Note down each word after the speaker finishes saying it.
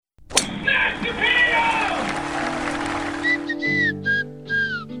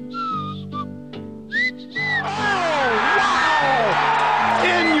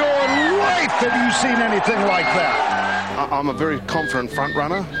like that? I'm a very confident front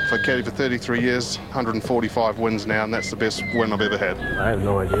runner. I caddied for 33 years, 145 wins now, and that's the best win I've ever had. I have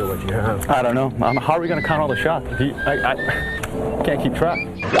no idea what you have. I don't know. How are we going to count all the shots? I can't keep track.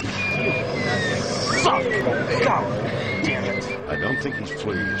 Fuck! God damn it. I don't think he's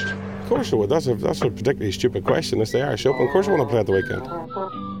pleased. Of course I would. That's a particularly stupid question. It's the Irish Open. Of course I want to play at the weekend.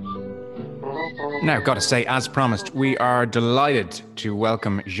 Now, got to say, as promised, we are delighted to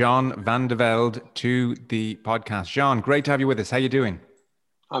welcome Jean van de Velde to the podcast. Jean, great to have you with us. How are you doing?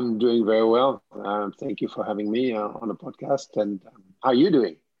 I'm doing very well. Thank you for having me on the podcast. And how are you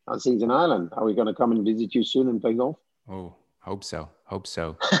doing? How's things in Ireland? Are we going to come and visit you soon and play golf? Oh, hope so. Hope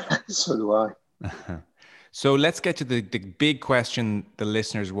so. So do I. So let's get to the big question the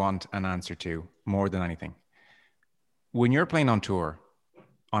listeners want an answer to more than anything. When you're playing on tour,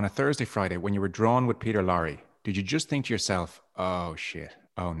 on a Thursday, Friday, when you were drawn with Peter Lawrie, did you just think to yourself, oh, shit,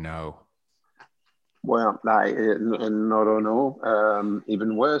 oh, no? Well, no.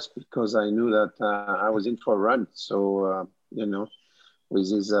 Even worse, because I knew that I was in for a run. So, with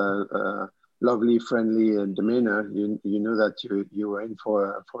his lovely, friendly demeanor, you knew that you were in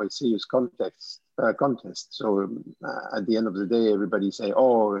for a serious contest. So at the end of the day, everybody say,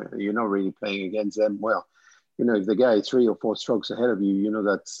 oh, you're not really playing against them. Well, if the guy is 3 or 4 strokes ahead of you,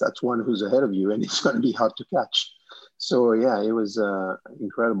 that's one who's ahead of you, and it's going to be hard to catch. So yeah, it was an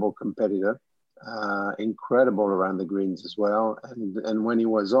incredible competitor, incredible around the greens as well. And when he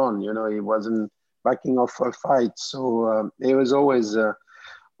was on, he wasn't backing off for a fight. So it was always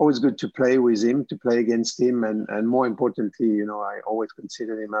good to play with him, to play against him, and more importantly, I always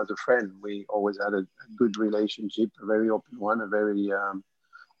considered him as a friend. We always had a good relationship, a very open one, a very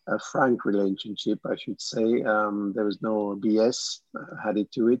a frank relationship, I should say. There was no BS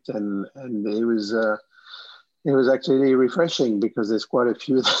added to it, and it was actually refreshing, because there's quite a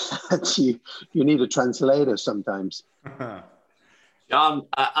few that you need a translator sometimes. John,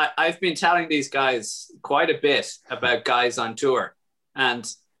 I've been telling these guys quite a bit about guys on tour,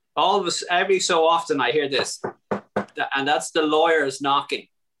 and all of us, every so often I hear this, and that's the lawyers knocking.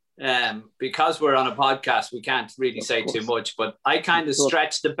 Because we're on a podcast, we can't really say too much, but I kind of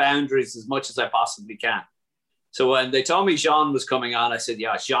stretch the boundaries as much as I possibly can. So when they told me Jean was coming on, I said,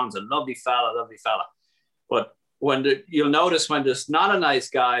 yeah, Jean's a lovely fella. But you'll notice when there's not a nice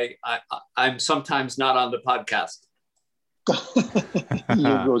guy, I'm sometimes not on the podcast.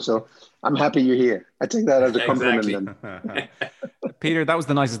 You go, so I'm happy you're here. I take that as a compliment. Exactly. Peter, that was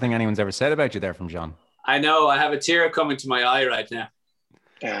the nicest thing anyone's ever said about you there from Jean. I know. I have a tear coming to my eye right now.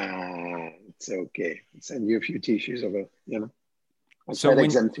 It's okay. I'll send you a few tissues over, I'll so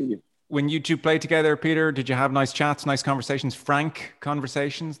to you. When you two played together, Peter, did you have nice chats, nice conversations, frank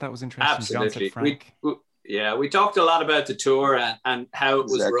conversations? That was interesting. Absolutely. Frank. We talked a lot about the tour and how it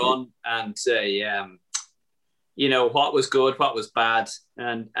was run, and what was good, what was bad.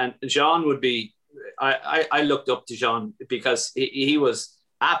 And Jean would be, I looked up to Jean because he was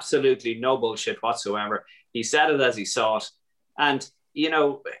absolutely no bullshit whatsoever. He said it as he saw it. And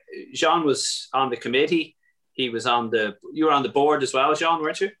Jean was on the committee. You were on the board as well, Jean,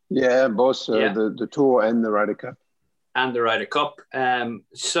 weren't you? Yeah, both the tour and the Ryder Cup. And the Ryder Cup.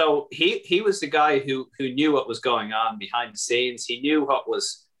 So he was the guy who knew what was going on behind the scenes. He knew what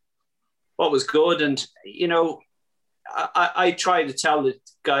was good. And, I try to tell the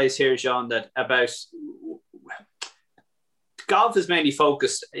guys here, Jean, that about golf is mainly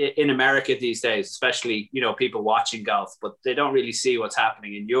focused in America these days, especially, people watching golf, but they don't really see what's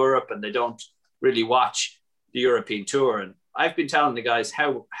happening in Europe, and they don't really watch the European Tour. And I've been telling the guys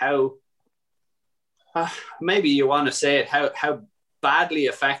how maybe you want to say it, how badly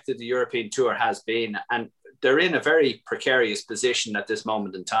affected the European Tour has been. And they're in a very precarious position at this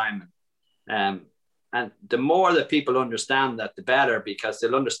moment in time. And the more that people understand that, the better, because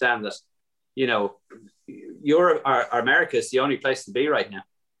they'll understand that, Europe or America is the only place to be right now.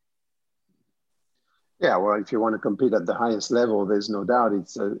 Yeah, well, if you want to compete at the highest level, there's no doubt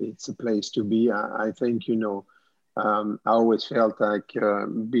it's a place to be. I think, I always felt like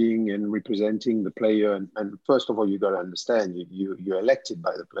being and representing the player, and first of all, you got to understand you're elected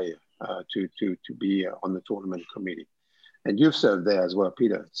by the player to be on the tournament committee, and you've served there as well,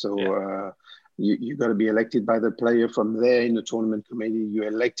 Peter. So. Yeah. You got to be elected by the player from there in the tournament committee. You're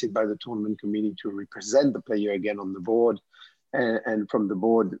elected by the tournament committee to represent the player again on the board. And from the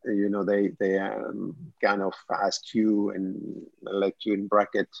board, they kind of ask you and elect you in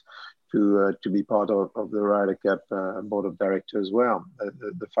bracket to be part of the Ryder Cup board of directors as well.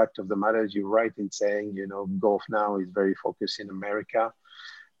 The fact of the matter is, you're right in saying, golf now is very focused in America.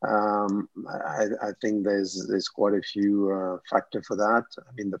 I think there's quite a few factors for that.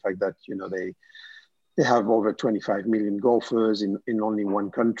 I mean, the fact that They have over 25 million golfers in only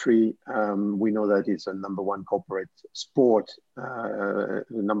one country. We know that it's a number one corporate sport. The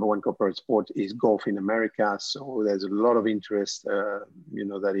number one corporate sport is golf in America. So there's a lot of interest,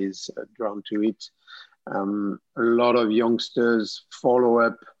 that is drawn to it. A lot of youngsters follow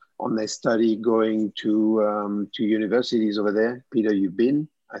up on their study going to universities over there. Peter, you've been,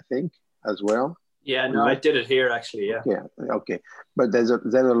 I think, as well. Yeah, no, I did it here actually. Yeah. Yeah. Okay. But there's a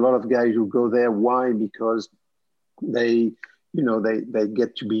lot of guys who go there. Why? Because they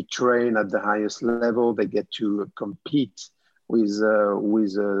get to be trained at the highest level. They get to compete with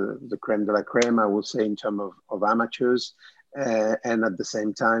the creme de la creme, I would say, in terms of amateurs. And at the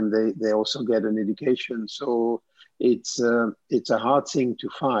same time, they also get an education. So it's a hard thing to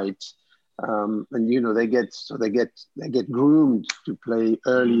fight. And they get groomed to play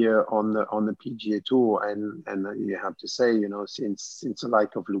earlier on the PGA Tour, and you have to say, since the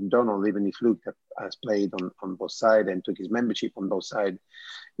like of Luke Donald, even if Luke has played on both sides and took his membership on both sides,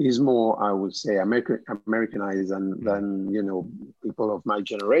 is more, I would say, Americanized than people of my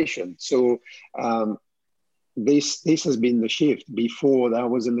generation. So this has been the shift. Before that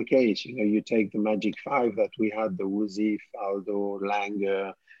wasn't the case. You take the Magic Five that we had: the Woodsy, Faldo,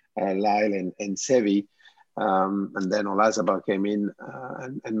 Langer, Lyle and Seve, and then Olazabal came in,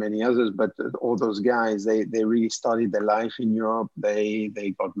 and many others. But all those guys, they really started their life in Europe. They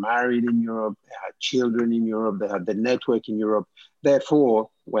got married in Europe. They had children in Europe. They had the network in Europe. Therefore,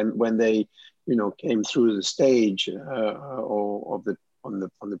 when they came through the stage on the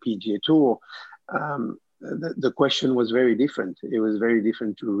PGA Tour, the question was very different. It was very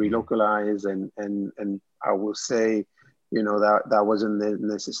different to relocalize, and I will say, that wasn't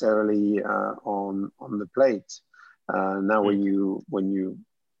necessarily on the plate. Now, when you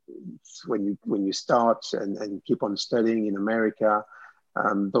start and keep on studying in America,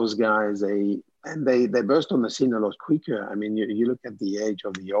 those guys they burst on the scene a lot quicker. I mean, you look at the age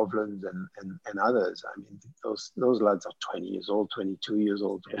of the Hovlands and others. I mean, those lads are 20 years old, 22 years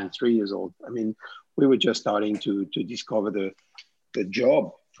old, 23 years old. I mean, we were just starting to discover the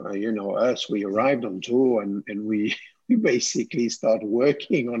job. Us, we arrived on tour and we basically started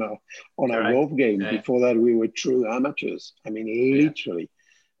working on our golf game. Yeah. Before that, we were true amateurs. I mean, literally.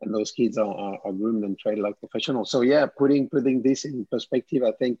 And those kids are groomed and trained like professionals. So yeah, putting this in perspective,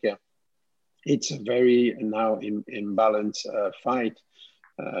 I think it's a very now imbalanced fight.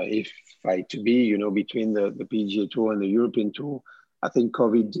 If fight to be, between the PGA Tour and the European Tour. I think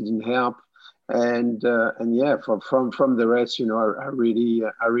COVID didn't help. And yeah, from the rest, I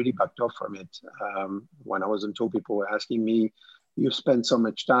really backed off from it. When I was on tour, people were asking me, "You spend so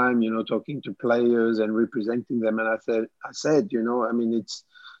much time, talking to players and representing them." And I said, I mean, it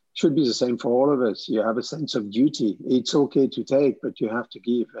should be the same for all of us. You have a sense of duty. It's okay to take, but you have to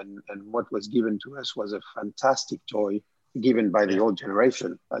give. And what was given to us was a fantastic toy, given by the old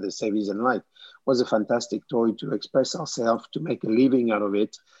generation, by the Seves and Light, was a fantastic toy to express ourselves, to make a living out of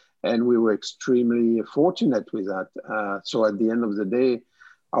it. And we were extremely fortunate with that. So at the end of the day,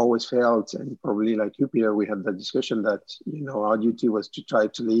 I always felt, and probably like you, Peter, we had that discussion that, our duty was to try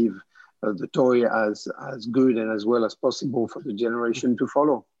to leave the toy as good and as well as possible for the generation to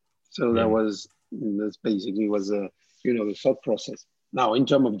follow. So that's basically was the thought process. Now, in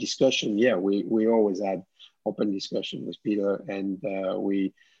terms of discussion, we always had open discussion with Peter, and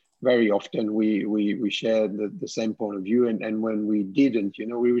we very often we shared the same point of view, and when we didn't,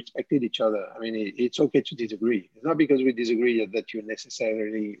 we respected each other. I mean, it's okay to disagree. It's not because we disagree that you're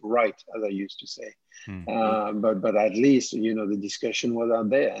necessarily right, as I used to say. But at least the discussion was out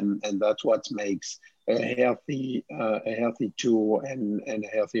there, and that's what makes a healthy tour and a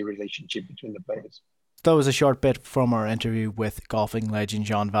healthy relationship between the players. That was a short bit from our interview with golfing legend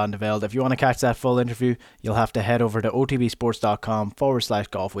Jean Van de Velde. If you want to catch that full interview, you'll have to head over to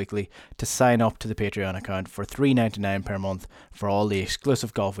otbsports.com/golfweekly to sign up to the Patreon account for $3.99 per month for all the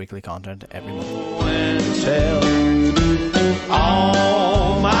exclusive Golf Weekly content every month.